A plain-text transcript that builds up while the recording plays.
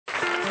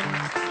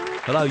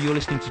Hello, you're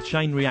listening to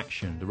Chain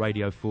Reaction, the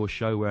Radio 4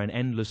 show where an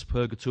endless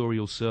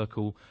purgatorial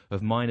circle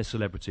of minor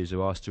celebrities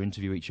are asked to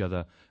interview each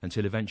other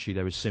until eventually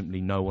there is simply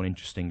no one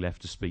interesting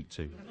left to speak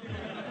to.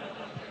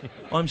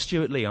 I'm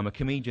Stewart Lee, I'm a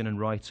comedian and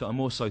writer.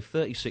 I'm also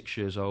 36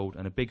 years old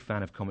and a big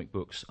fan of comic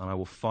books, and I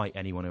will fight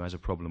anyone who has a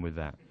problem with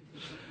that.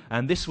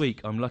 And this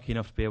week I'm lucky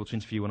enough to be able to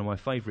interview one of my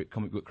favourite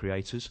comic book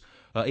creators.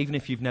 Even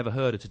if you've never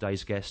heard of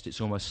today's guest, it's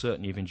almost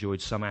certain you've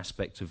enjoyed some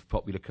aspect of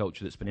popular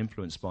culture that's been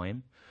influenced by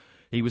him.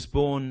 He was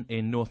born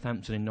in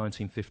Northampton in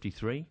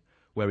 1953,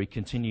 where he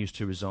continues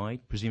to reside,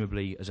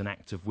 presumably as an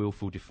act of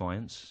willful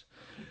defiance.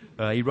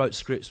 He wrote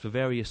scripts for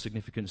various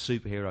significant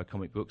superhero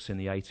comic books in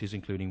the 80s,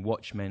 including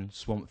Watchmen,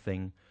 Swamp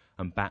Thing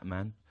and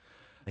Batman.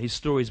 His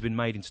story has been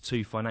made into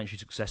two financially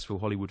successful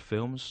Hollywood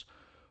films,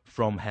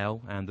 From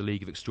Hell and The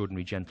League of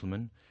Extraordinary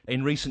Gentlemen.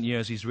 In recent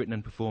years, he's written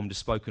and performed a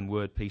spoken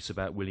word piece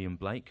about William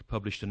Blake,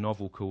 published a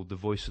novel called The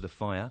Voice of the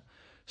Fire,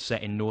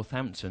 set in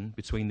Northampton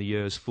between the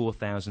years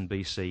 4000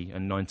 BC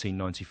and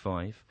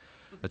 1995,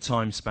 a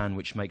time span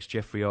which makes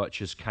Jeffrey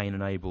Archer's Cain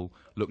and Abel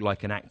look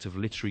like an act of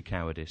literary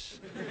cowardice.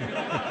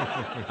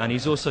 And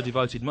he's also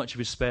devoted much of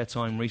his spare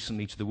time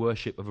recently to the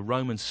worship of a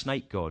Roman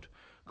snake god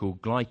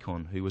called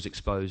Glykon, who was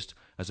exposed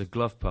as a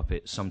glove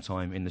puppet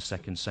sometime in the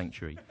 2nd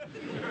century.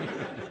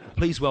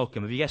 Please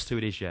welcome, have you guessed who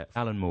it is yet?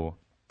 Alan Moore.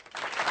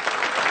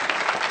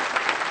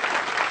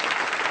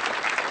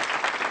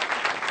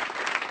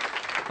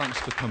 Thanks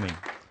for coming.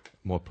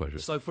 My pleasure.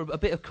 So, for a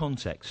bit of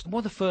context, what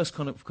are the first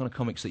kind of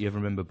comics that you ever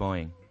remember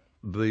buying?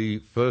 The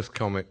first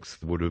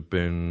comics would have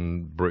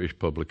been British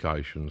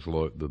publications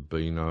like the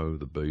Beano,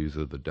 the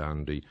Beezer, the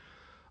Dandy.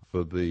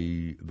 For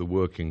the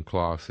working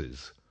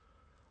classes,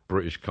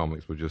 British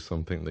comics were just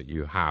something that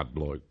you had,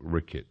 like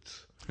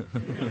rickets.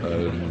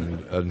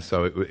 and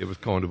so it was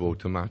kind of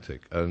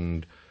automatic.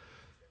 And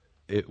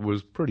it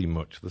was pretty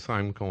much the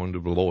same kind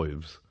of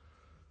lives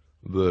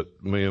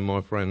that me and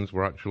my friends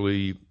were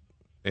actually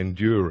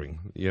enduring,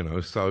 you know,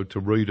 so to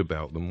read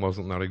about them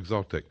wasn't that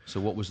exotic. So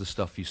what was the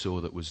stuff you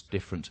saw that was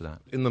different to that?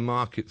 In the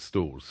market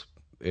stores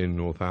in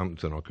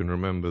Northampton, I can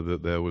remember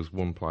that there was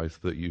one place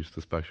that used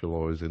to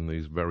specialise in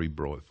these very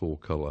bright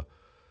 4-colour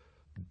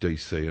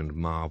DC and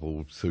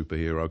Marvel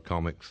superhero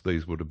comics.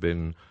 These would have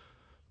been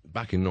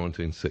back in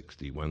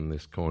 1960 when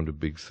this kind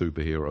of big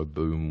superhero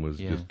boom was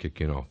just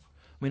kicking off.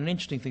 I mean, an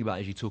interesting thing about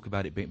it is you talk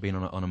about it being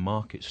on a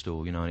market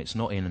stall, you know, and it's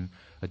not in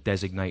a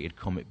designated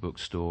comic book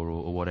store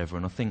or whatever,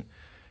 and I think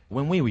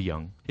when we were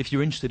young, if you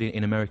were interested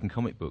in American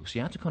comic books,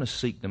 you had to kind of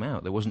seek them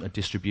out. There wasn't a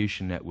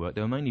distribution network.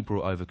 They were mainly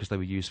brought over because they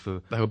were used for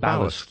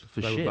ballast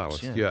for ships.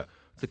 Ballast, yeah.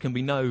 There can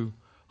be no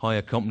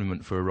higher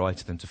compliment for a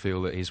writer than to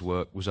feel that his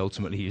work was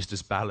ultimately used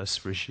as ballast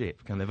for a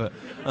ship, can there? But,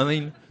 I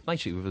mean,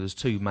 basically, there's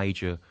two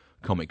major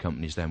comic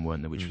companies then,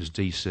 weren't there, which was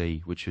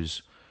DC, which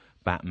was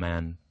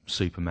Batman,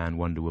 Superman,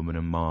 Wonder Woman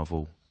and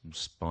Marvel,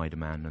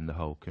 Spider-Man and the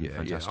Hulk and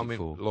Fantastic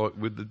Four. I mean, like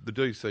with the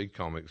DC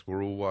comics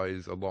were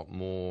always a lot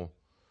more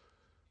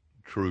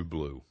true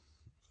blue.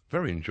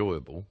 Very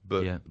enjoyable,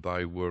 but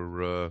they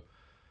were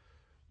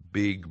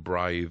big,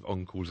 brave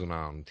uncles and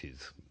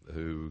aunties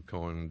who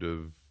kind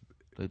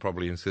of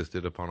probably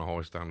insisted upon a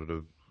high standard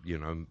of, you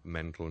know,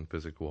 mental and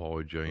physical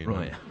hygiene.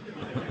 Right.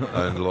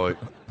 And like,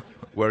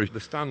 whereas the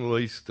Stan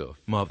Lee stuff...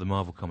 the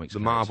Marvel comics. The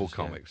Marvel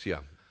comics,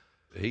 yeah.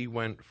 He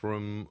went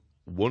from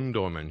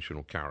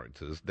one-dimensional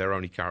characters. Their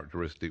only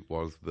characteristic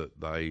was that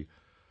they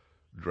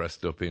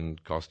dressed up in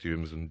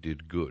costumes and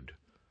did good.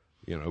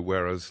 You know,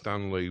 whereas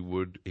Stan Lee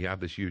he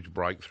had this huge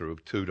breakthrough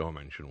of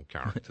two-dimensional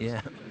characters.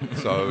 Yeah.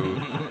 So,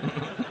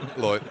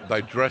 like,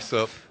 they dress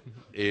up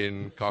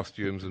in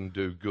costumes and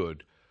do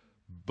good,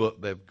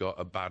 but they've got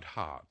a bad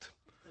heart.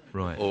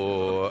 Right.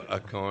 Or a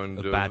kind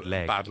of... bad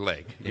leg. Bad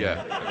leg,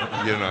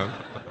 yeah. You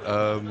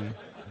know.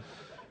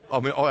 I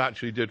mean, I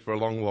actually did for a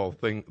long while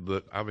think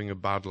that having a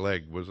bad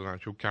leg was an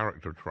actual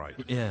character trait.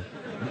 Yeah.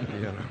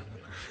 You know.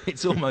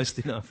 It's almost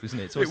enough, isn't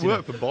it? It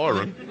worked for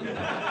Byron.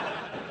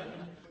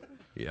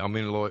 Yeah, I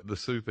mean, like, the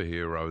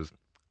superheroes,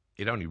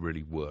 it only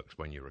really works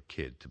when you're a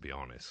kid, to be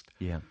honest.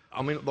 Yeah.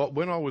 I mean, like,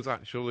 when I was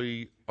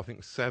actually, I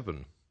think,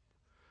 7,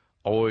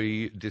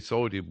 I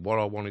decided what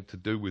I wanted to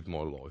do with my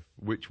life,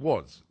 which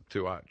was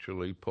to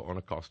actually put on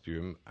a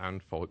costume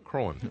and fight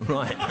crime.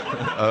 Right.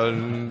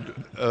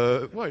 And,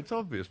 well, it's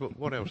obvious, but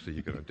what else are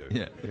you going to do?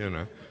 Yeah. You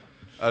know?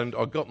 And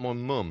I got my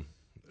mum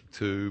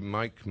to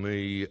make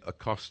me a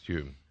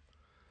costume.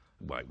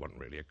 Well, it wasn't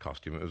really a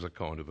costume, it was a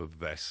kind of a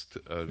vest,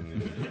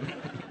 and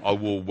I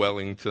wore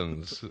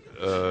Wellingtons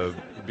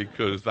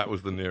because that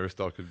was the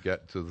nearest I could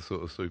get to the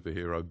sort of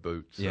superhero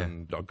boots,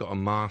 and I got a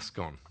mask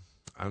on,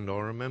 and I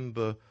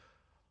remember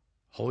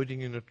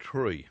hiding in a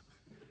tree.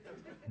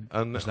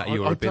 And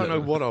I don't know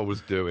what I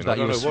was doing. I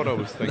don't know what I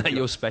was thinking. Is that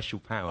your special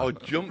power? I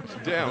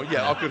jumped down.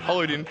 Yeah, I could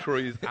hide in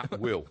trees at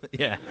will.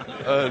 Yeah.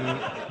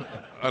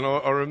 And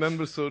I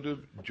remember sort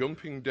of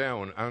jumping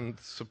down and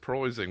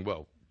surprising,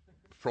 well,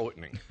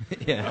 frightening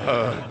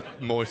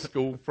my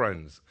school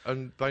friends.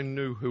 And they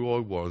knew who I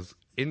was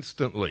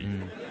instantly.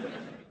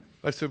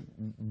 They said,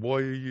 "Why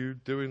are you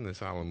doing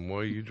this, Alan? Why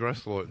are you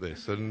dressed like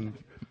this?" And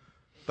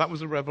that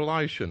was a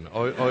revelation.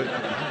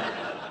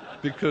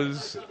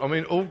 Because, I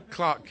mean, all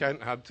Clark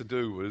Kent had to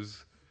do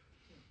was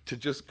to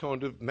just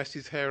kind of mess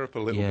his hair up a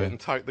little bit and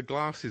take the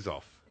glasses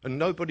off. And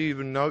nobody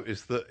even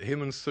noticed that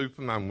him and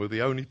Superman were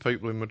the only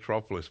people in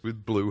Metropolis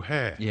with blue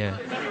hair. Yeah.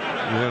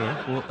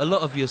 Well, a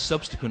lot of your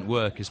subsequent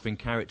work has been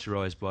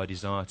characterised by a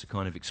desire to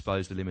kind of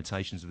expose the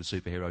limitations of the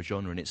superhero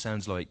genre, and it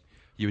sounds like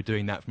you were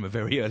doing that from a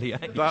very early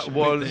age. That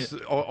was...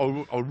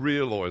 I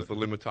realised the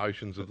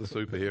limitations of the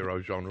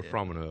superhero genre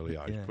from an early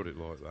age, put it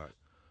like that.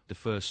 The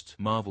first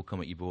Marvel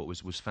comic you bought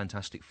was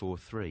Fantastic Four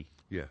 3.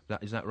 Yeah.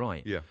 Is that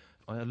right? Yeah.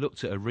 I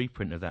looked at a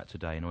reprint of that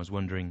today, and I was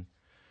wondering...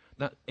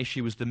 That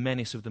issue was The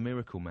Menace of the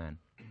Miracle Man.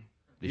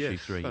 Issue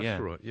 3,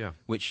 that's right, yeah.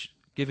 Which,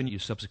 given your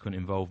subsequent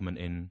involvement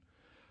in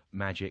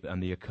magic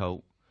and the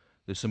occult,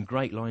 there's some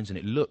great lines in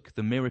it. Look,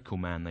 the Miracle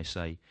Man, they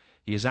say,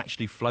 he is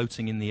actually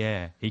floating in the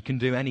air. He can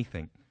do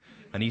anything.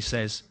 And he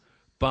says,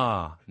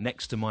 "Bah,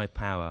 next to my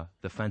power,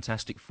 the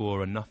Fantastic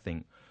Four are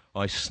nothing.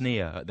 I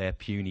sneer at their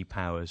puny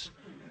powers.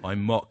 I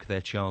mock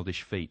their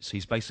childish feats."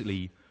 He's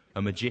basically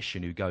a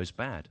magician who goes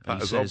bad. That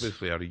has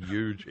obviously had a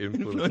huge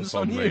influence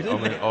on me.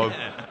 I mean,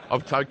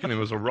 I've taken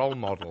him as a role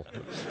model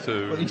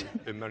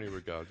in many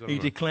regards. He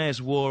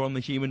declares war on the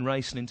human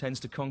race and intends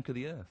to conquer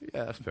the earth.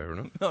 Yeah, that's fair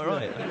enough. All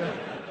right.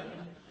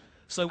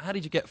 So how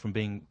did you get from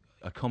being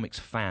a comics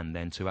fan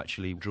then to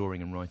actually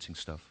drawing and writing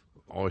stuff?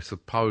 I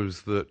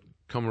suppose that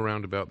come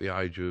around about the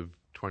age of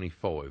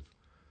 25,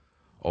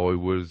 I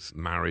was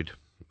married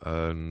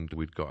and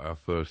we'd got our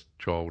first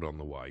child on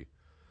the way.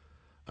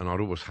 And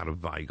I'd always had a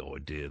vague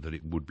idea that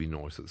it would be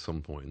nice at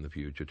some point in the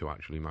future to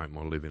actually make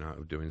my living out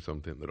of doing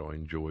something that I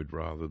enjoyed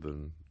rather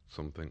than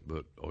something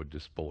that I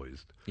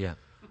despised. Yeah.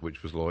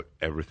 Which was like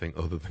everything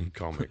other than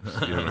comics,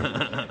 you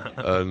know.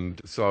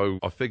 And so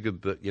I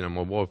figured that, you know,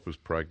 my wife was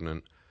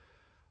pregnant.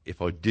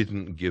 If I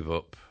didn't give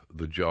up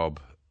the job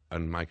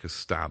and make a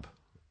stab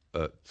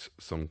at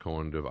some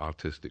kind of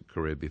artistic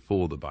career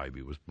before the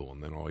baby was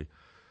born, then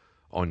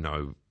I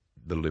know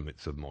the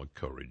limits of my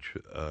courage,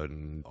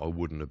 and I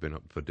wouldn't have been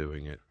up for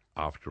doing it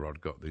after I'd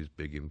got these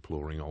big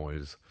imploring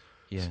eyes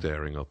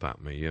staring up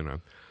at me, you know.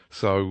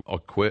 So I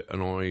quit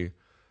and I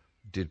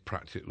did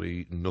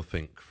practically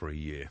nothing for a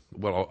year.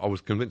 Well, I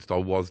was convinced I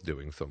was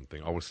doing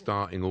something. I was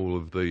starting all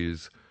of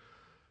these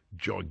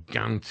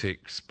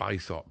gigantic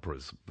space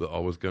operas that I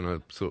was going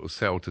to sort of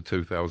sell to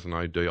 2000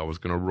 AD. I was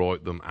going to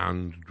write them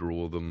and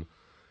draw them.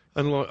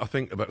 And like, I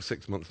think about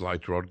 6 months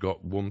later, I'd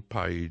got one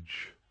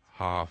page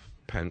half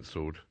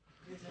penciled,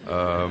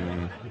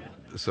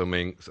 some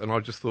inks, and I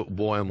just thought,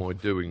 why am I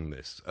doing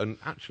this? And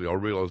actually I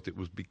realised it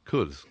was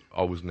because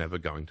I was never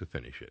going to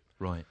finish it.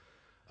 Right.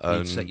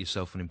 You'd set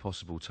yourself an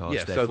impossible task,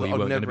 so therefore that you I'd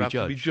weren't never going have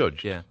to be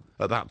judged. Yeah.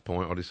 At that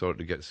point I decided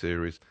to get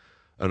serious,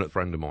 and a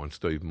friend of mine,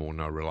 Steve Moore,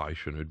 no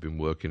relation, who'd been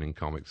working in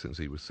comics since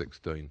he was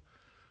 16,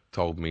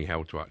 told me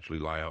how to actually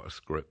lay out a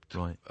script.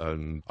 Right.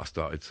 And I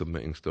started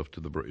submitting stuff to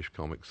the British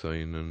comic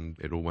scene, and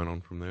it all went on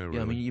from there, really.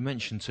 Yeah, I mean, you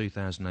mentioned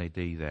 2000 AD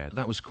there.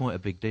 That was quite a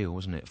big deal,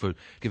 wasn't it, for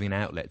giving an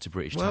outlet to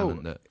British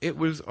talent? That it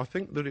was. I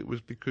think that it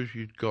was because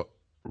you'd got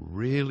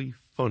really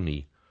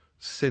funny,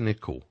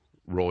 cynical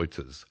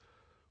writers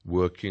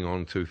working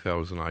on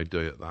 2000 AD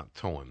at that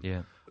time.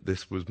 Yeah.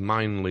 This was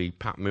mainly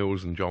Pat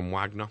Mills and John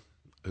Wagner,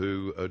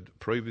 who had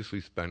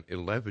previously spent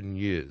 11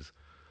 years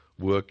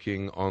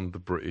working on the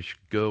British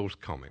girls'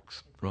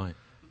 comics. Right.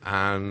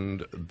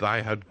 And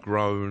they had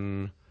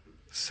grown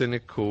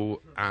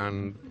cynical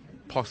and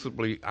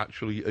possibly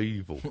actually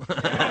evil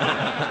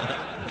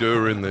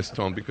during this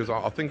time, because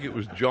I think it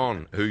was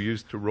John who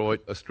used to write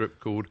a strip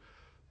called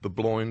The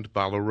Blind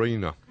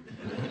Ballerina.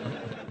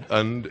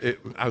 And it,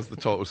 as the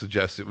title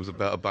suggests, it was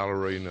about a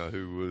ballerina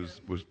who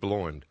was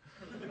blind.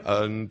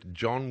 And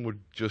John would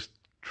just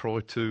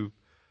try to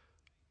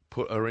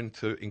put her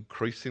into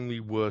increasingly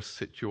worse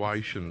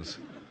situations.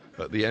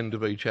 At the end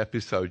of each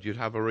episode, you'd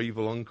have her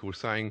evil uncle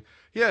saying,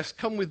 "Yes,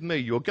 come with me.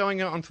 You're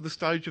going out onto the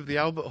stage of the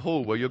Albert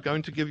Hall where you're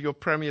going to give your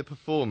premiere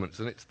performance,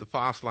 and it's the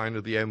fast lane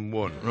of the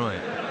M1." Right.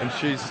 And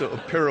she's sort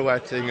of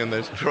pirouetting, and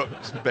there's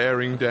trucks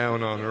bearing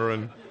down on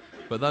her.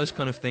 But those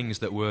kind of things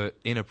that were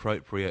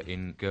inappropriate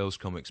in girls'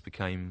 comics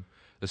became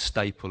a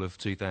staple of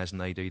 2000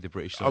 AD, the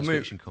British science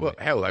fiction comic. Well,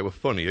 hell, they were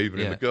funny,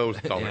 even in the girls'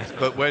 comics.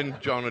 But when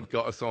John had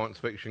got a science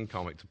fiction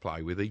comic to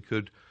play with, he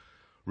could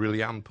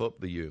really amp up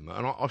the humour.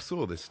 And I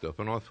saw this stuff,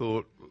 and I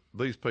thought,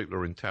 these people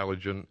are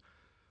intelligent,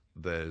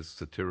 there's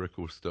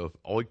satirical stuff.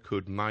 I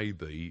could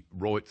maybe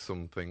write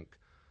something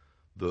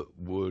that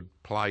would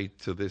play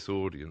to this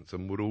audience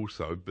and would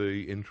also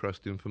be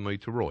interesting for me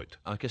to write.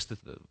 I guess the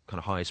kind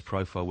of highest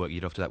profile work you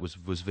did after that was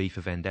V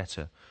for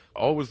Vendetta.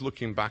 I was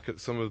looking back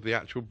at some of the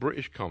actual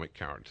British comic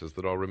characters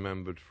that I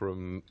remembered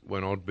from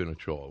when I'd been a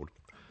child,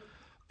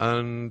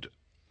 and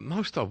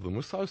most of them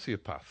were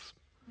sociopaths.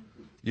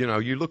 You know,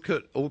 you look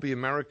at all the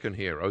American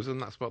heroes,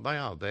 and that's what they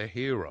are. They're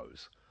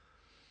heroes.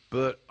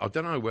 But I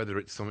don't know whether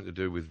it's something to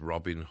do with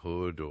Robin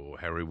Hood or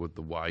Hereward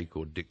the Wake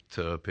or Dick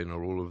Turpin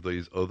or all of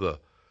these other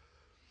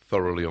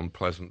thoroughly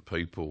unpleasant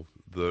people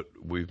that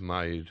we've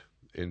made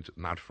into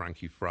Mad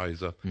Frankie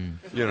Fraser,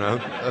 you know.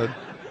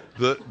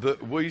 that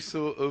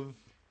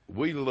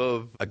we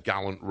love a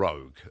gallant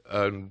rogue,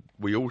 and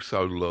we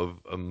also love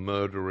a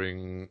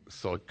murdering,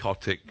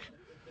 psychotic,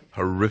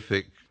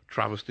 horrific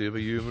travesty of a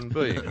human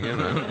being, you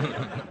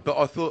know. But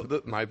I thought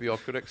that maybe I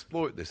could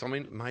exploit this. I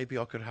mean, maybe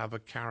I could have a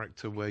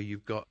character where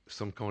you've got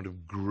some kind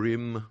of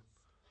grim,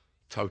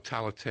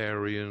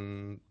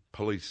 totalitarian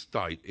police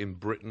state in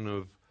Britain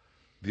of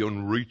the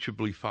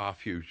unreachably far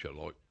future,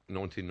 like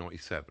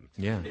 1997.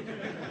 Yeah.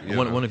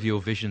 One of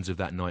your visions of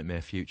that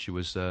nightmare future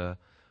was that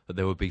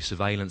there would be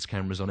surveillance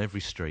cameras on every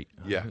street.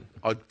 Yeah.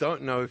 I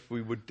don't know if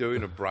we were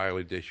doing a Braille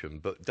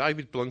edition, but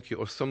David Blunkett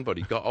or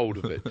somebody got hold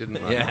of it, didn't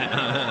they?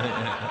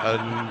 Yeah.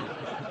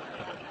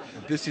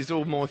 And this is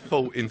all my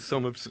fault in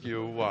some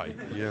obscure way,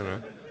 you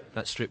know.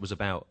 That strip was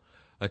about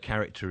a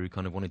character who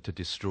kind of wanted to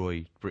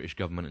destroy British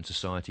government and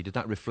society. Did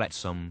that reflect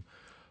some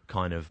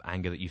kind of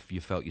anger that you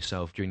felt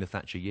yourself during the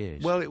Thatcher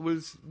years? Well, it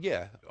was,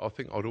 yeah. I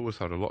think I'd always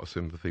had a lot of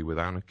sympathy with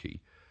anarchy.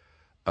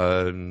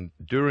 And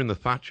during the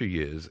Thatcher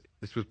years,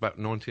 this was about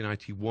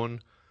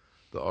 1981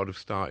 that I'd have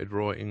started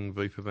writing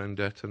V for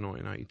Vendetta,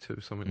 1982,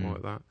 something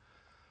like that.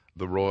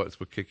 The riots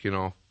were kicking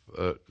off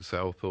at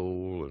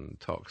Southall and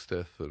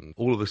Toxteth, and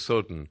all of a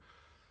sudden,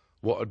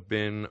 what had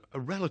been a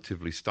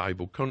relatively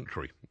stable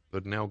country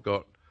had now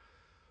got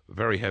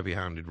very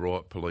heavy-handed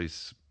riot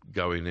police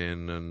going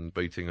in and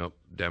beating up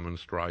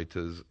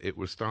demonstrators. It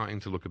was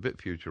starting to look a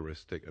bit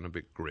futuristic and a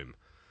bit grim.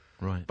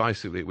 Right.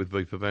 Basically, with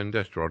V for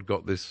Vendetta, I'd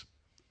got this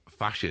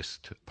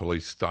fascist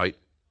police state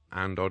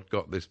and I'd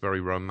got this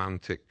very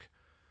romantic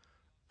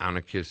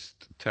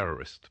anarchist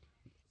terrorist.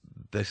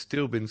 There's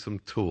still been some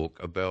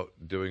talk about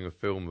doing a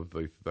film of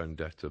V for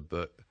Vendetta,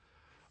 but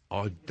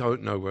I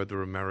don't know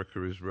whether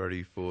America is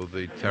ready for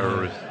the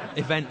terrorist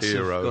events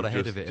hero. Have got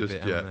ahead of it a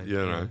bit, haven't they? You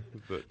know.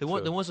 But,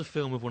 there was a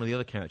film of one of the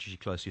other characters you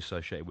closely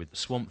associated with.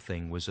 Swamp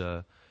Thing was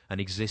an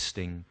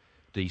existing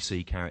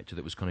DC character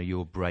that was kind of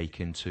your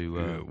break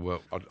into...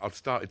 well, I'd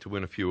started to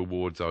win a few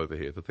awards over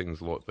here for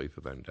things like V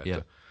for Vendetta. Yeah.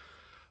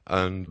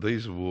 And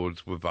these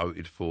awards were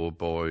voted for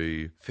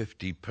by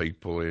 50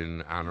 people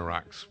in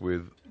anoraks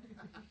with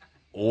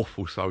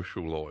awful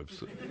social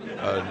lives.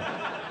 And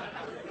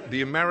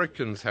the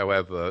Americans,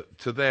 however,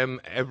 to them,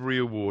 every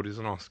award is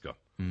an Oscar.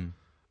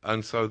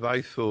 And so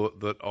they thought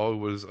that I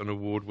was an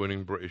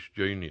award-winning British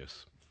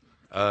genius.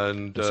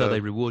 And so they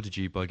rewarded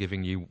you by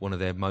giving you one of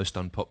their most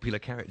unpopular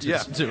characters. Yeah,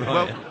 to write.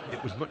 well,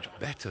 it was much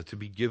better to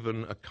be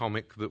given a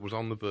comic that was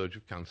on the verge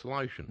of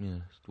cancellation.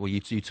 Yeah. Well, you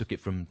took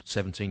it from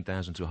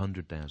 17,000 to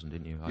 100,000,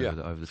 didn't you?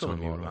 Over the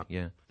time you were like that.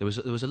 Yeah. There was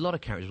a lot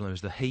of characters. There was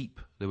the Heap,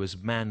 there was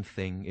Man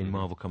Thing in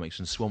Marvel Comics,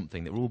 and Swamp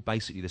Thing. They were all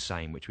basically the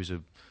same, which was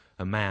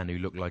a man who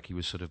looked like he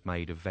was sort of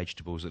made of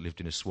vegetables that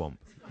lived in a swamp.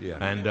 Yeah.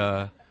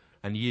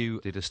 And you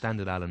did a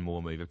standard Alan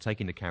Moore move of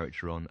taking the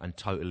character on and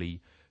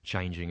totally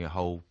changing a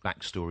whole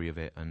backstory of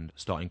it and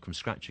starting from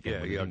scratch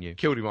again. Yeah, didn't you?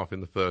 Killed him off in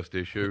the first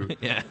issue.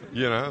 Yeah.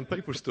 You know, and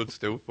people stood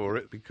still for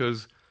it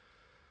because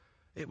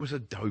it was a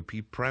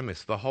dopey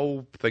premise. The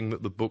whole thing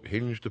that the book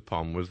hinged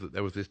upon was that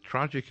there was this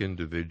tragic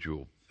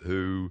individual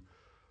who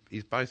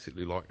is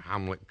basically like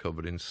Hamlet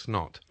covered in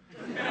snot.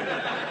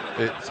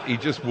 He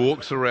just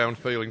walks around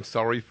feeling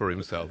sorry for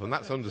himself, and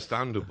that's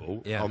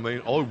understandable. Yeah. I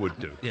mean, I would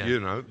do, Yeah.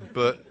 you know,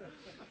 but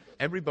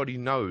everybody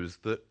knows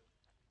that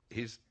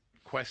his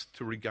quest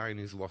to regain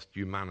his lost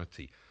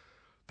humanity,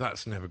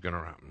 that's never going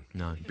to happen.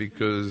 No.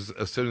 Because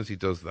as soon as he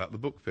does that, the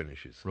book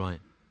finishes. Right.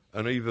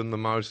 And even the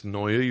most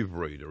naive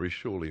reader is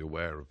surely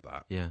aware of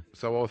that. Yeah.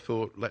 So I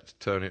thought, let's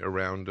turn it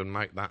around and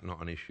make that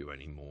not an issue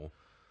anymore.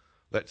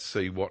 Let's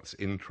see what's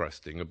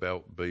interesting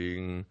about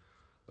being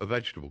a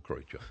vegetable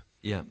creature.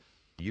 Yeah.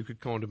 You could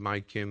kind of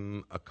make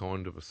him a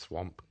kind of a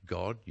swamp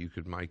god. You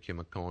could make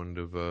him a kind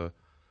of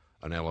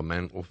an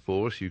elemental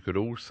force. You could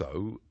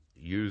also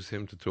use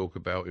him to talk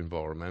about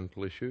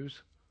environmental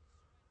issues.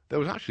 There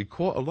was actually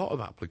quite a lot of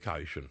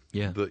application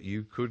that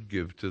you could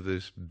give to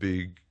this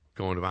big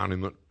kind of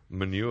animate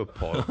manure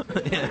pile,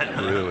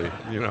 really,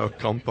 you know, a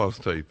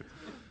compost heap.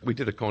 We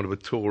did a kind of a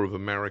tour of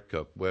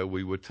America where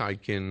we were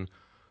taking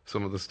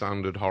some of the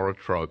standard horror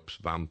tropes,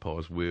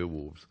 vampires,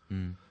 werewolves,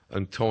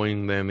 and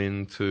tying them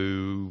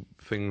into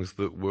things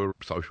that were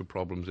social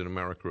problems in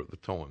America at the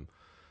time.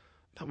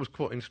 That was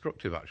quite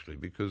instructive, actually,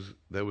 because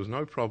there was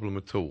no problem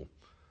at all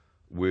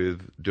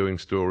with doing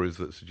stories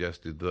that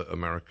suggested that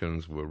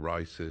Americans were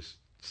racist,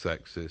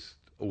 sexist,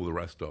 all the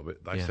rest of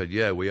it. They said,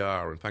 yeah, we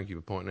are, and thank you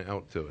for pointing it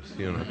out to us,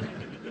 you know.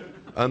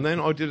 And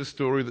then I did a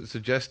story that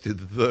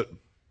suggested that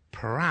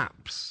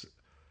perhaps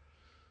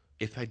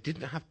if they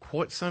didn't have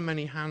quite so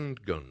many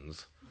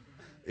handguns,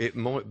 it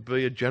might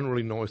be a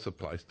generally nicer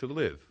place to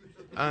live.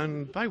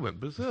 And they went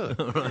berserk.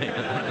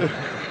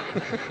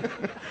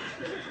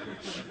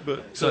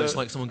 But, So it's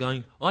like someone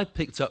going, I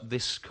picked up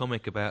this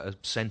comic about a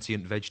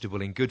sentient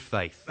vegetable in good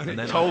faith, and then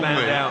I told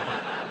found me.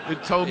 out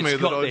It told me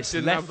it's that got I this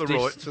didn't have the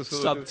right to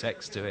sort of...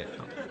 subtext to it.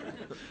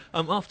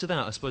 After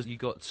that, I suppose you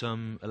got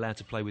allowed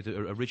to play with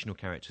original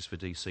characters for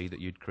DC that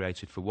you'd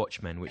created for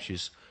Watchmen, which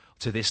is,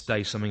 to this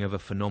day, something of a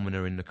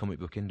phenomena in the comic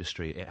book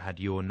industry. It had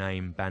your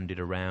name banded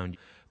around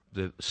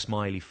the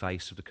smiley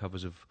face of the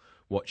covers of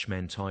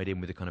Watchmen tied in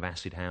with the kind of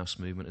acid house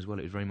movement as well.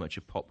 It was very much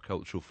a pop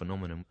cultural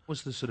phenomenon.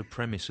 What's the sort of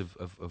premise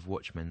of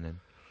Watchmen then?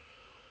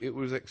 It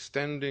was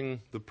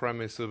extending the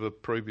premise of a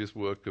previous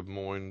work of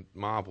mine,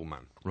 Marvel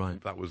Man.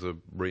 Right. That was a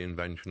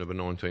reinvention of a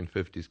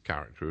 1950s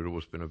character who had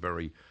always been a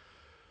very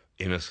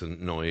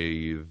innocent,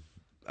 naive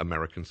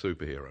American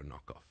superhero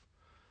knockoff.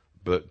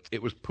 But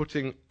it was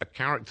putting a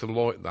character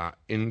like that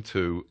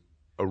into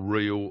a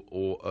real,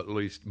 or at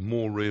least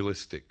more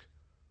realistic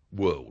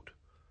world.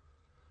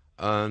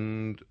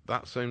 And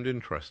that seemed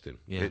interesting.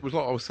 Yeah. It was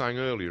like I was saying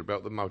earlier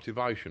about the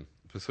motivation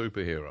for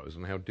superheroes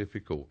and how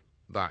difficult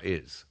that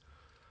is.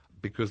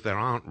 Because there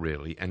aren't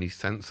really any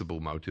sensible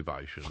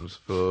motivations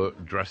for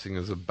dressing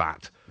as a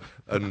bat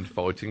and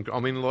fighting. I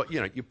mean, like,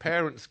 your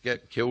parents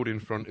get killed in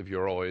front of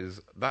your eyes.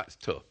 That's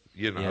tough,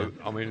 Yeah.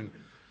 I mean,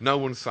 no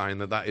one's saying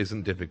that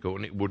isn't difficult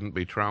and it wouldn't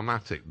be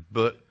traumatic.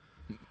 But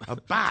a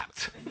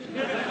bat.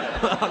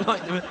 I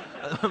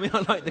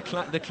like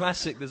the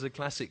classic. There's a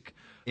classic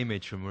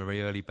image from a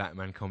very early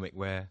Batman comic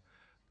where,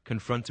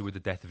 confronted with the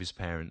death of his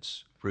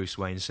parents, Bruce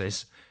Wayne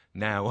says,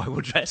 "Now I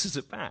will dress as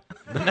a bat."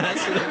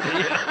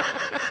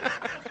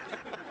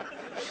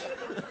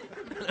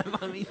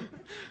 I mean,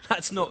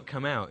 that's not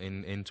come out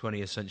in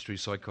 20th century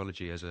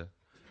psychology as a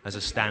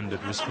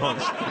standard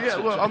response. Yeah,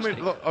 well, I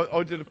mean, look,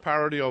 I did a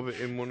parody of it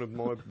in one of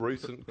my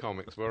recent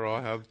comics where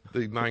I have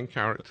the main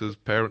character's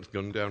parents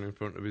gunned down in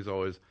front of his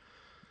eyes.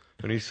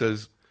 And he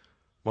says,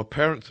 "My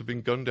parents have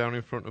been gunned down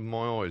in front of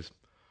my eyes.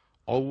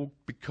 I will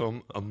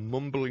become a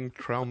mumbling,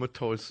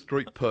 traumatised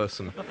street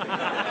person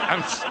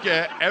and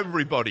scare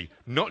everybody,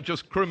 not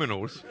just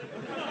criminals."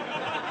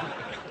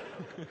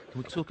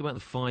 We'll talk about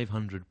the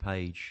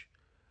 500-page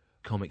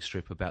comic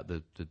strip about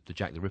the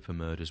Jack the Ripper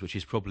murders, which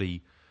is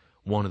probably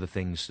one of the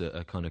things that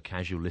a kind of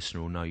casual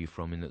listener will know you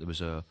from, in that there was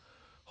a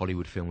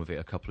Hollywood film of it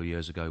a couple of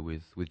years ago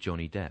with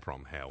Johnny Depp.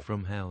 From Hell.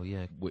 From Hell,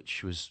 yeah,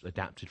 which was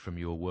adapted from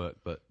your work,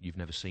 but you've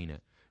never seen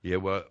it. Yeah,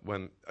 well,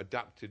 when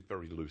adapted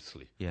very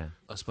loosely. Yeah,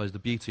 I suppose the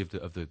beauty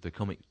of the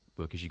comic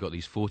book is you've got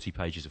these 40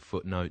 pages of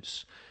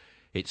footnotes.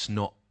 It's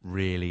not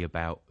really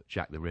about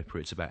Jack the Ripper,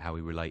 it's about how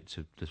we relate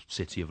to the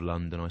city of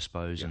London, I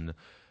suppose, and the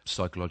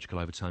psychological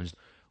overtones.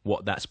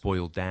 What that's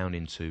boiled down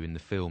into in the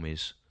film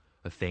is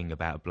a thing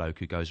about a bloke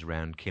who goes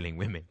around killing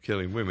women.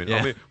 Killing women. Yeah.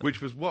 I mean,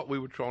 which was what we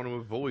were trying to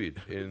avoid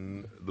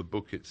in the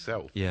book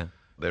itself. Yeah.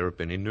 There have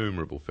been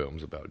innumerable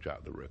films about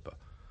Jack the Ripper.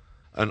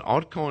 And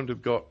I'd kind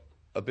of got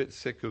a bit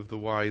sick of the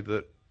way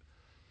that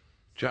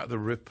Jack the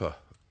Ripper,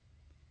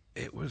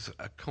 it was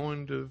a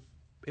kind of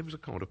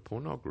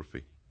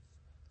pornography.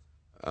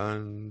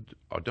 And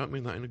I don't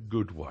mean that in a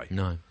good way.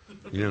 No.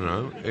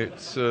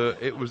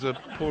 It was a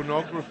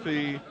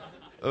pornography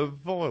of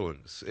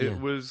violence. It Yeah.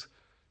 was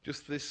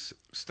just this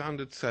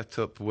standard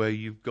setup where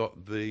you've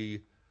got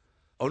the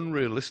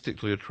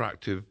unrealistically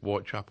attractive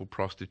Whitechapel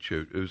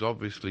prostitute who's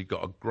obviously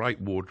got a great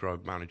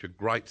wardrobe manager,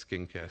 great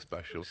skincare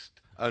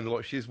specialist, and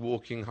like she's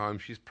walking home,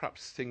 she's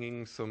perhaps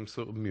singing some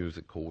sort of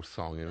music hall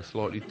song in a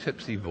slightly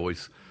tipsy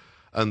voice,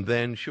 and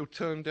then she'll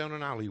turn down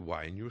an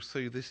alleyway and you'll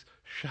see this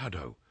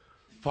shadow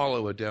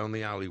follow her down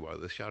the alleyway,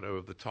 the shadow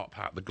of the top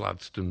hat, the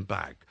Gladstone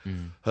bag.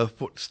 Her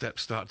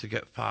footsteps start to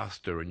get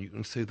faster and you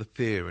can see the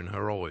fear in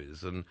her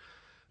eyes, and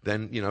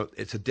then,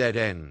 it's a dead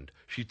end.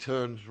 She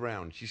turns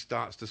round, she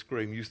starts to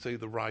scream, you see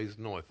the raised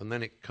knife, and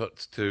then it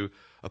cuts to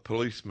a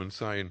policeman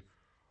saying,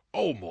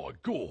 "Oh my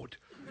God,"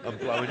 and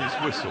blowing his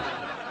whistle.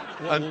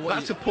 And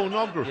that's a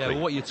pornography. Yeah,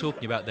 well, what you're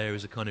talking about there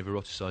is a kind of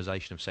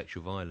eroticisation of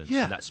sexual violence.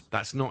 Yeah, and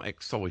that's not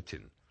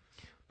exciting.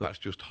 That's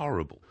just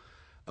horrible.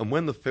 And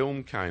when the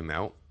film came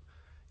out,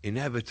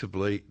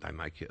 inevitably, they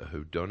make it a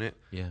whodunit.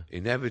 Yeah.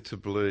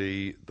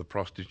 Inevitably, the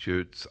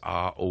prostitutes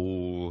are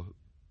all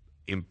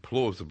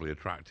implausibly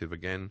attractive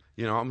again.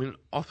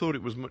 I thought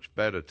it was much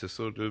better to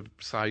sort of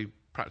say,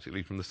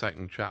 practically from the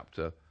second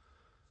chapter,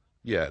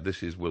 yeah,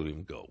 this is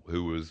William Gull,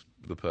 who was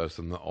the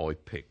person that I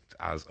picked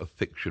as a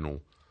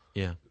fictional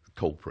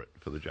culprit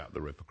for the Jack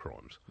the Ripper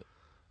crimes.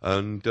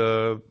 And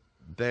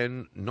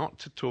then not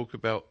to talk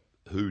about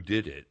who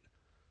did it,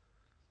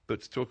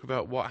 but to talk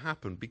about what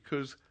happened,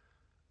 because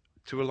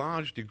to a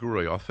large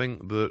degree, I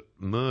think that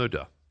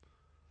murder,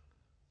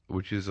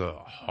 which is a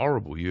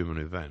horrible human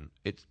event,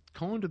 it's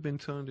kind of been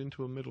turned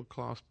into a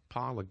middle-class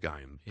parlour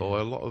game by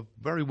a lot of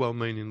very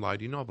well-meaning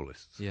lady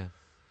novelists. Yeah.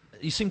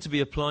 You seem to be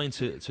applying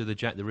to the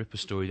Jack the Ripper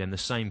story then the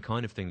same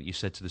kind of thing that you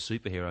said to the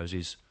superheroes,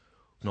 is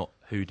not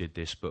who did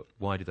this, but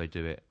why did they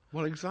do it?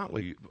 Well,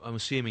 exactly. I'm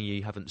assuming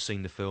you haven't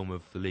seen the film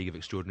of The League of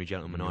Extraordinary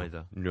Gentlemen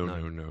either.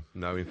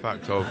 No. In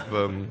fact,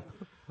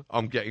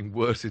 I'm getting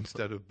worse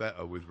instead of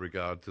better with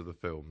regard to the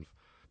films.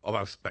 I've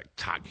had a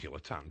spectacular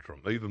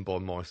tantrum. Even by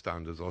my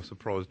standards, I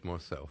surprised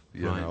myself.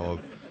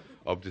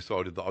 I've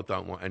decided that I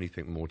don't want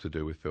anything more to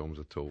do with films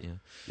at all.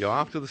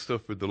 After the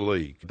stuff with The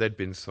League, there'd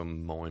been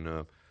some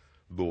minor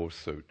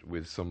lawsuit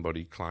with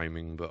somebody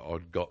claiming that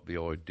I'd got the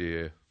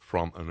idea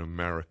from an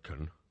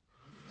American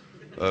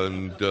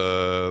and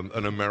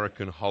an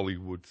American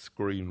Hollywood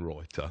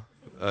screenwriter.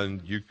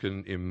 And you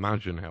can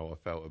imagine how I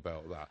felt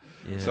about that.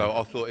 Yeah. So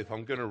I thought, if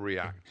I'm going to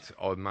react,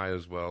 I may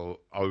as well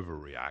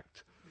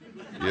overreact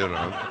you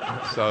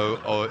know. So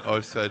I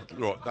said,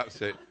 right,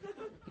 that's it.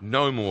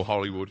 No more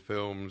Hollywood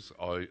films.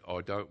 I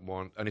don't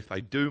want... And if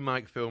they do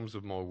make films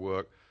of my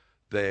work,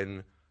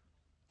 then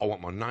I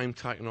want my name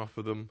taken off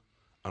of them,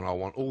 and I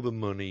want all the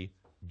money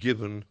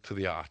given to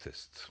the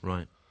artists.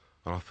 Right.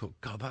 And I thought,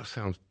 God, that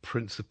sounds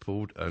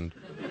principled and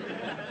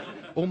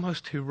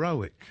almost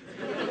heroic.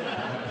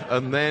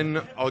 And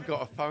then I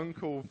got a phone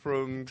call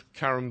from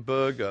Karen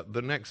Berger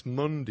the next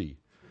Monday.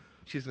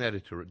 She's an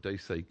editor at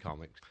DC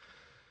Comics.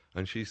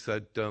 And she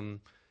said,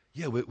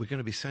 yeah, we're going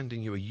to be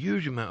sending you a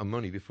huge amount of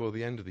money before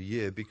the end of the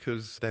year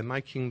because they're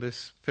making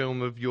this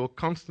film of your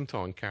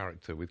Constantine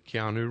character with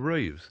Keanu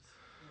Reeves.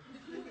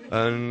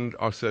 And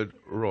I said,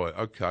 right,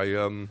 okay,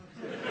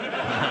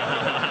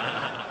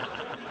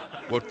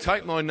 well,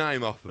 take my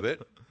name off of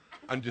it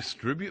and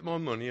distribute my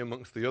money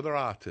amongst the other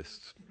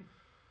artists.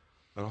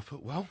 And I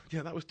thought, well,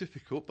 yeah, that was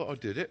difficult, but I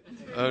did it.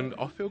 And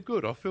I feel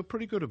good. I feel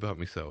pretty good about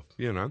myself,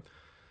 you know.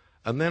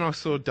 And then I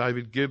saw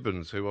David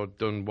Gibbons, who I'd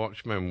done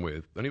Watchmen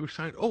with, and he was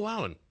saying, oh,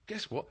 Alan,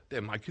 guess what?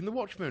 They're making the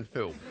Watchmen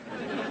film.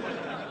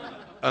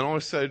 And I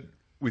said,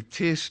 with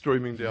tears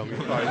streaming down my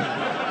face,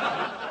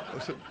 I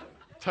said,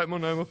 take my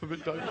name off of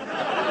it, David.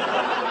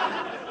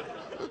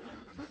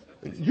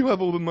 You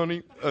have all the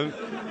money. And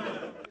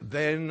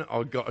then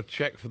I got a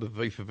cheque for the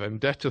V for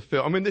Vendetta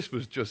film. I mean, this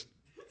was just...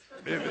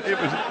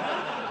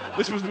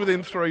 This was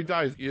within 3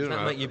 days, you know. Does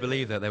that make you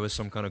believe that there was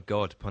some kind of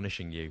God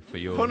punishing you for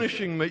your...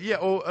 Punishing me, yeah,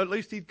 or at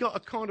least he'd got a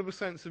kind of a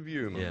sense of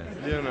humour. Yeah.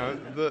 You know,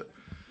 that...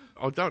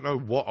 I don't know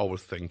what I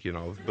was thinking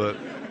of, but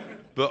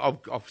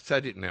I've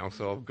said it now,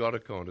 so I've got to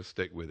kind of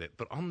stick with it.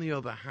 But on the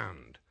other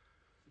hand,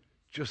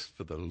 just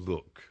for the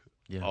look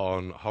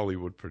on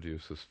Hollywood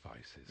producers'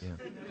 faces,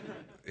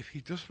 if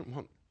he doesn't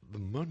want the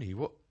money,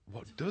 what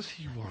does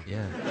he want?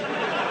 Yeah.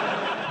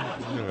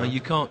 You know? No,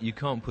 you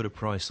can't put a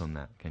price on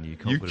that, can you?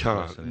 You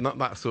can't. Not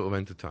that sort of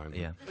entertainment.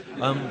 Yeah.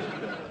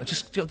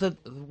 Just the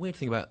weird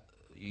thing about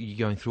you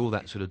going through all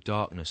that sort of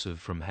darkness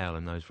from hell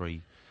and those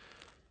very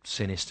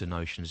sinister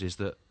notions is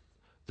that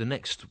the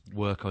next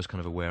work I was kind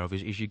of aware of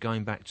is you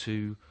going back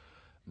to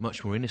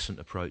much more innocent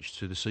approach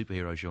to the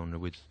superhero genre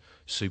with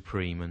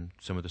Supreme and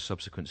some of the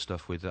subsequent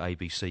stuff with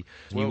ABC.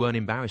 Well, you weren't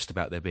embarrassed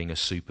about there being a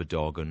super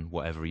dog and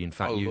whatever. In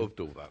fact, I loved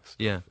all that stuff.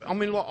 Yeah. I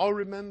mean, like, I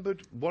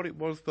remembered what it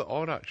was that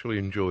I'd actually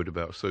enjoyed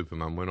about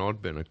Superman when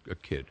I'd been a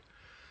kid.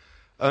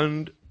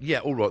 And, yeah,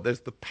 all right,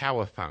 there's the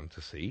power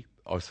fantasy,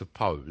 I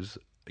suppose.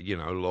 You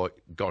know, like,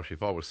 gosh,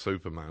 if I was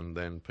Superman,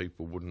 then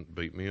people wouldn't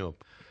beat me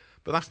up.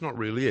 But that's not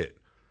really it.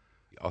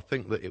 I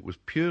think that it was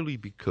purely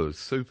because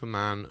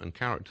Superman and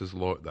characters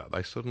like that,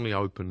 they suddenly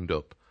opened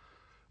up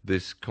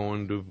this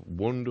kind of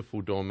wonderful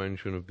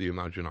dimension of the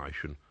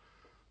imagination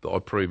that I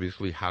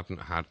previously hadn't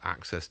had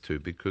access to,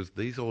 because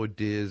these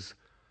ideas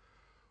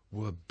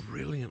were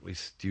brilliantly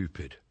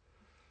stupid.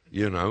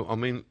 You know, I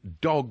mean,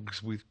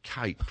 dogs with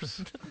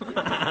capes.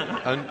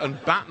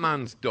 and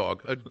Batman's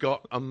dog had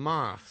got a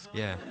mask.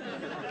 Yeah.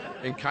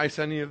 In case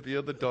any of the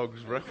other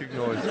dogs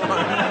recognised him.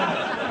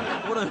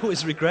 What I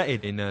always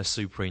regretted in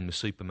Supreme, the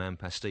Superman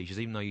pastiche, is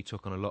even though you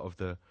took on a lot of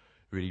the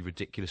really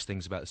ridiculous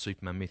things about the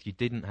Superman myth, you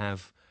didn't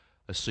have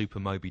a Super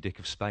Moby Dick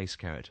of Space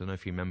character. I don't know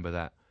if you remember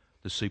that.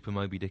 The Super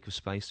Moby Dick of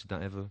Space, did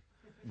that ever...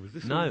 Was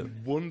this a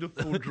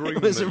wonderful dream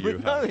it was that you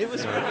had? No, it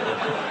was...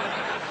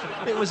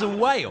 It was a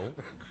whale.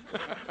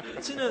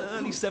 It's in an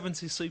early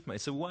 70s Superman.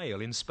 It's a whale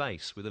in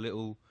space with a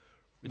little...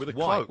 With a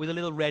white, cloak? with a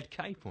little red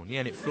cape on, yeah,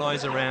 and it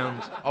flies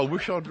around. I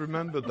wish I'd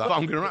remembered that. But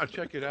I'm going to have to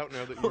check it out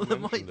now that you There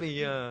mentioned might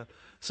be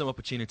some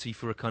opportunity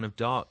for a kind of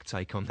dark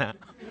take on that,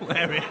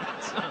 where it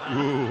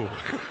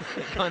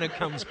kind of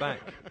comes back,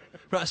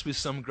 perhaps with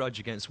some grudge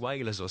against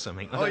whalers or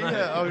something. I don't know.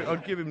 Yeah,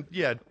 I'd give him,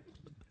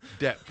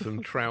 depth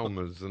and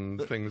traumas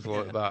and things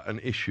like that,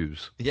 and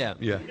issues. Yeah,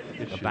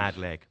 issues. A bad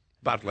leg.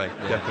 Bad leg,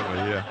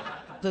 definitely, yeah.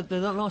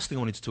 The last thing I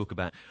wanted to talk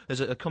about,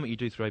 there's a comic you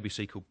do through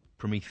ABC called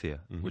Promethea,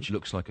 which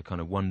looks like a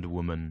kind of Wonder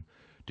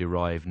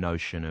Woman-derived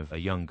notion of a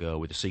young girl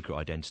with a secret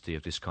identity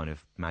of this kind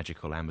of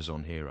magical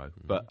Amazon hero.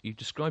 But you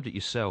described it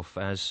yourself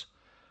as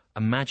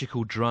a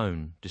magical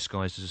drone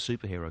disguised as a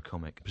superhero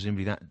comic.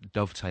 Presumably that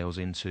dovetails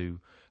into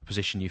a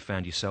position you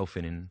found yourself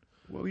in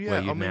well,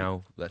 yeah, where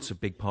now that's a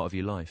big part of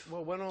your life.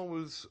 Well, when I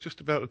was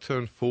just about to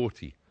turn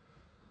 40,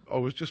 I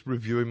was just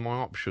reviewing my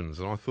options,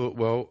 and I thought,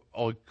 well,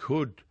 I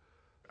could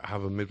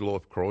have a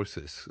midlife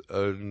crisis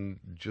and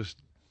just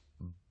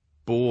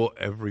bore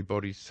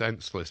everybody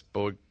senseless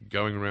by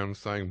going around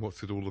saying,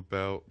 what's it all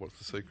about, what's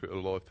the secret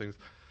of life, things.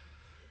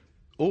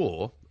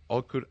 Or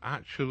I could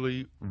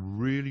actually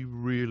really,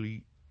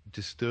 really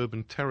disturb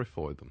and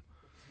terrify them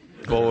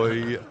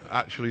by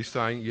actually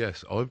saying,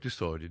 yes, I've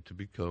decided to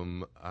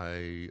become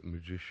a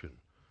magician.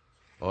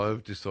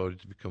 I've decided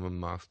to become a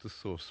master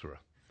sorcerer.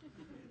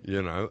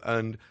 You know,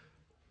 and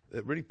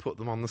it really put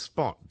them on the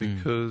spot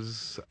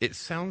because it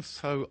sounds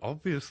so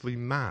obviously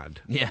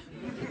mad. Yeah.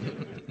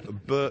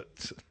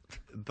 But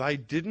they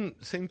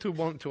didn't seem to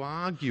want to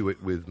argue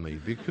it with me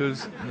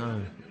because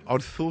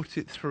I'd thought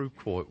it through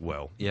quite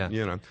well. Yeah.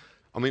 You know,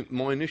 I mean,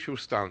 my initial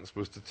stance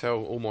was to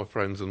tell all my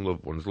friends and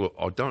loved ones, look,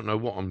 I don't know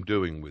what I'm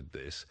doing with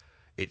this.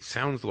 it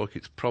sounds like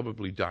it's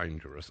probably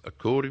dangerous.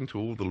 According to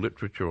all the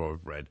literature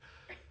I've read,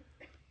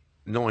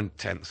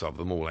 9/10 of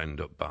them all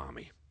end up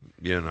balmy.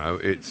 You know,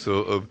 it's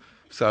sort of...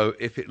 So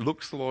if it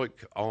looks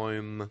like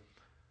I'm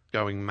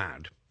going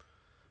mad,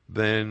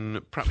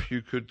 then perhaps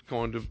you could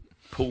kind of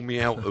pull me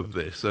out of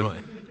this. And,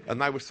 right.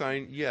 And they were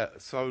saying, yeah,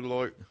 so,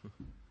 like,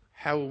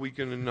 how are we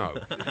going to know?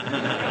 And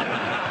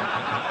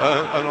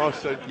I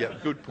said, yeah,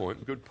 good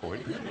point.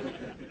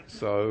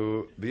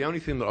 So the only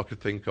thing that I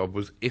could think of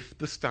was if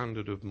the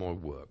standard of my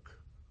work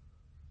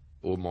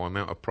or my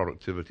amount of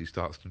productivity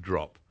starts to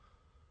drop,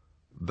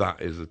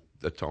 that is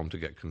a time to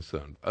get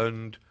concerned.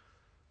 And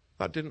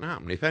that didn't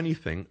happen. If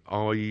anything,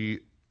 I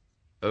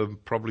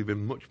have probably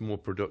been much more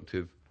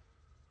productive,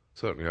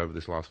 certainly over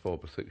this last 5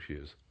 or 6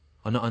 years.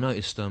 I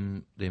noticed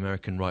the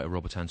American writer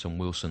Robert Anton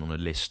Wilson on a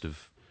list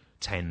of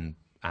 10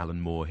 Alan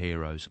Moore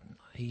heroes.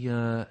 He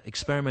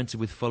experimented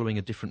with following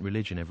a different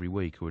religion every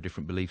week or a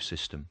different belief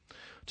system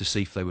to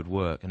see if they would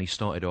work. And he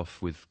started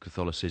off with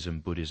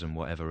Catholicism, Buddhism,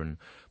 whatever, and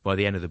by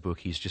the end of the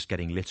book he's just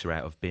getting litter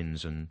out of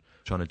bins and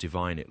trying to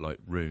divine it like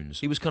runes.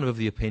 He was kind of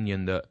the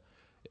opinion that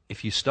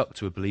if you stuck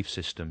to a belief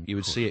system, you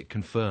would see it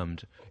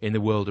confirmed in the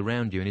world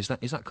around you. And is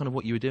that kind of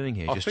what you were doing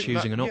here? Just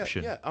choosing an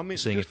option, I mean,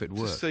 seeing if it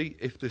works? To see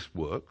if this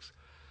works.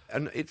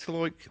 And it's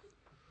like,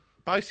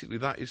 basically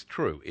that is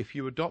true. If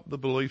you adopt the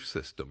belief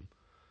system,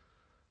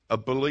 a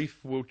belief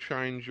will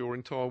change your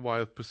entire way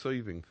of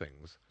perceiving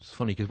things. It's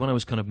funny, because when I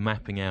was kind of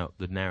mapping out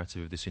the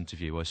narrative of this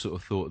interview, I sort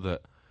of thought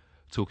that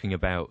talking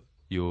about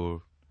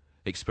your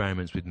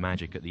experiments with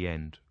magic at the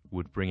end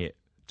would bring it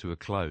to a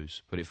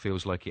close, but it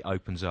feels like it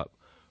opens up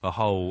a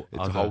whole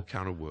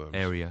can of worms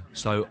area.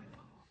 So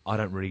I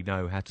don't really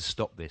know how to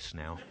stop this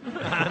now.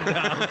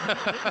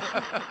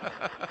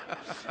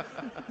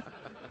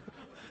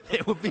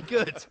 It would be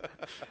good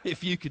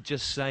if you could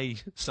just say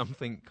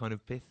something kind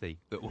of pithy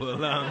that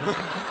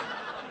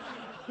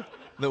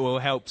will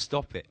help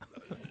stop it.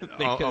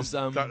 Because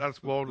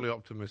that's wildly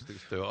optimistic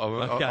still.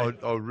 Okay.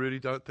 I really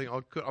don't think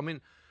I could. I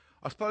mean,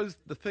 I suppose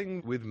the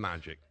thing with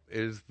magic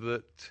is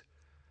that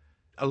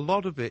a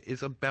lot of it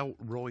is about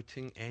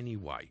writing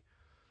anyway.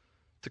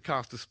 To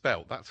cast a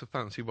spell, that's a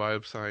fancy way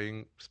of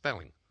saying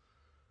spelling.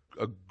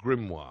 A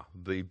grimoire,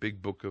 the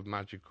big book of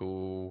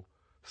magical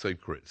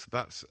secrets,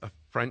 that's a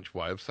French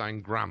way of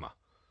saying grammar.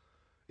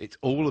 It's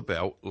all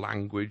about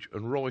language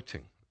and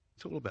writing.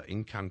 It's all about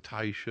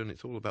incantation.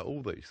 It's all about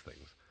all these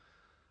things.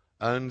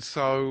 And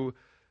so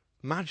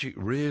magic,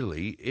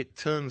 really, it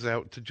turns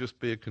out to just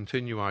be a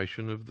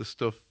continuation of the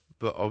stuff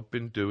that I've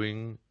been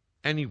doing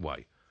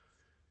anyway,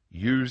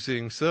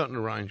 using certain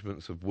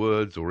arrangements of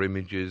words or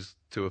images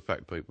to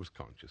affect people's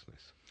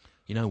consciousness.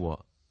 You know what?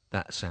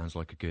 That sounds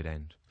like a good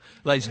end.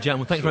 Ladies and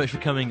gentlemen, thanks very much for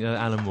coming,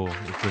 Alan Moore.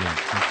 It was brilliant.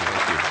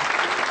 Thank you.